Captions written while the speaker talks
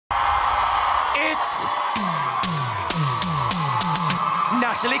It's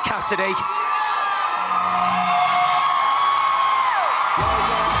Natalie Cassidy.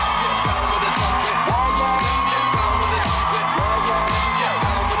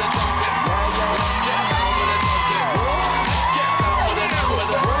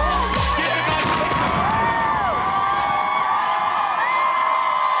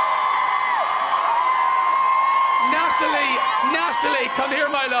 Natalie, come here,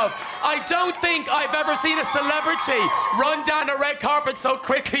 my love. I don't think I've ever seen a celebrity run down a red carpet so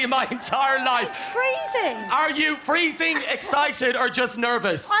quickly in my entire life. It's freezing. Are you freezing, excited, or just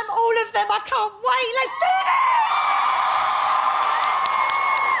nervous? I'm all of them. I can't wait. Let's do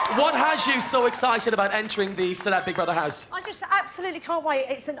this! What has you so excited about entering the Celeb Big Brother house? I just absolutely can't wait.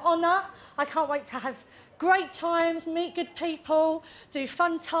 It's an honour. I can't wait to have great times, meet good people, do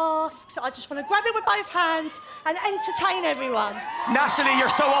fun tasks. I just want to grab it with both hands and entertain everyone. Natalie, you're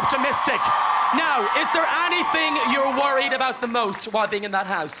so optimistic. Now, is there anything you're worried about the most while being in that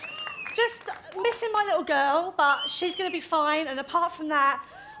house? Just missing my little girl, but she's going to be fine. And apart from that,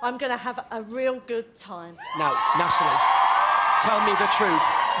 I'm going to have a real good time. Now, Natalie, tell me the truth.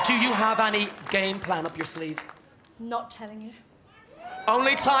 Do you have any game plan up your sleeve? Not telling you.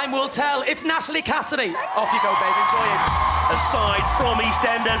 Only time will tell. It's Natalie Cassidy. Off you go, babe. Enjoy it. Aside from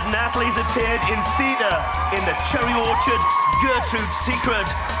EastEnders, Natalie's appeared in theatre, in The Cherry Orchard, Gertrude's Secret,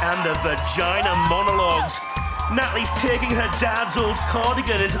 and The Vagina Monologues. Natalie's taking her dad's old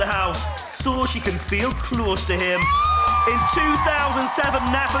cardigan into the house so she can feel close to him. In 2007,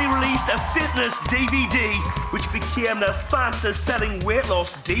 Natalie released a fitness DVD, which became the fastest-selling weight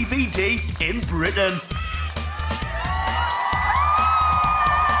loss DVD in Britain.